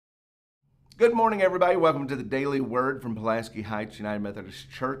Good morning, everybody. Welcome to the Daily Word from Pulaski Heights United Methodist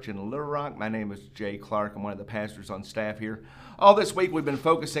Church in Little Rock. My name is Jay Clark. I'm one of the pastors on staff here. All this week, we've been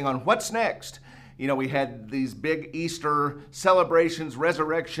focusing on what's next. You know, we had these big Easter celebrations,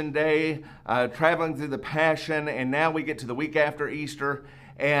 Resurrection Day, traveling through the Passion, and now we get to the week after Easter,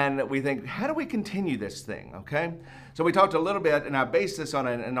 and we think, how do we continue this thing, okay? So we talked a little bit, and I based this on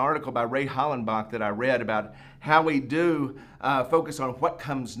an article by Ray Hollenbach that I read about how we do focus on what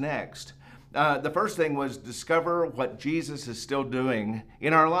comes next. The first thing was discover what Jesus is still doing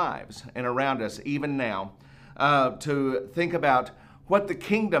in our lives and around us, even now. To think about what the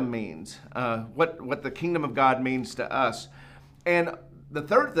kingdom means, what the kingdom of God means to us. And the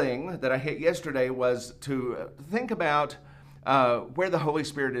third thing that I hit yesterday was to think about where the Holy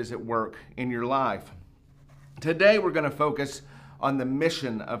Spirit is at work in your life. Today we're going to focus on the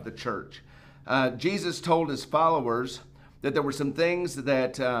mission of the church. Jesus told his followers that there were some things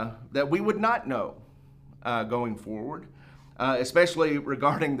that we would not know going forward, especially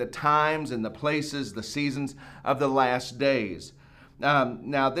regarding the times and the places, the seasons of the last days.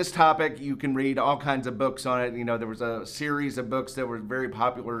 Now, this topic, you can read all kinds of books on it. You know, there was a series of books that were very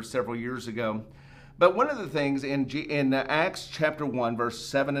popular several years ago. But one of the things in Acts chapter 1, verse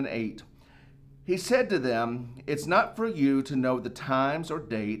 7 and 8, he said to them, "It's not for you to know the times or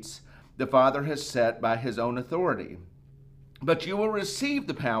dates the Father has set by his own authority, but you will receive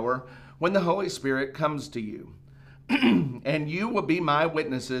the power when the Holy Spirit comes to you. And you will be my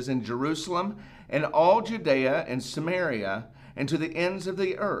witnesses in Jerusalem and all Judea and Samaria and to the ends of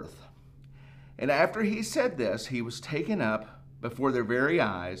the earth." And after he said this, he was taken up before their very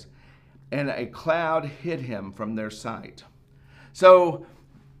eyes, and a cloud hid him from their sight. So,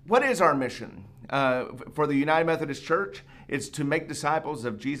 what is our mission? For the United Methodist Church, it's to make disciples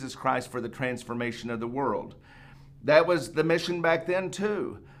of Jesus Christ for the transformation of the world. That was the mission back then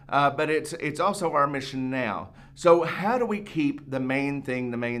too, but it's also our mission now. So how do we keep the main thing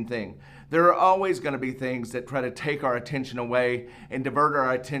the main thing? There are always going to be things that try to take our attention away and divert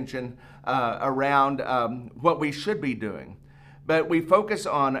our attention around what we should be doing. But we focus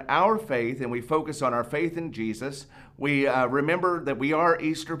on our faith, and we focus on our faith in Jesus. We remember that we are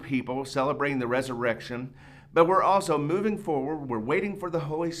Easter people celebrating the resurrection, but we're also moving forward. We're waiting for the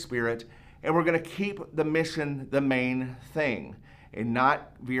Holy Spirit, and we're going to keep the mission the main thing and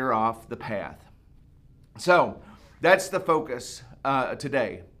not veer off the path. So that's the focus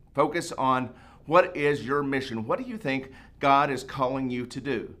today. Focus on what is your mission. What do you think God is calling you to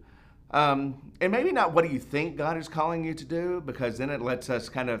do? And maybe not what do you think God is calling you to do, because then it lets us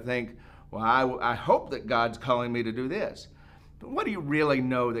kind of think, well, I hope that God's calling me to do this. But what do you really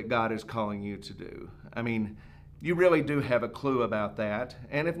know that God is calling you to do? I mean, you really do have a clue about that.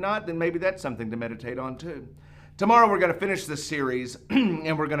 And if not, then maybe that's something to meditate on too. Tomorrow we're going to finish this series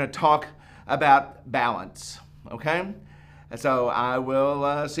and we're going to talk about balance, okay? So I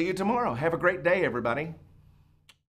will see you tomorrow. Have a great day, everybody.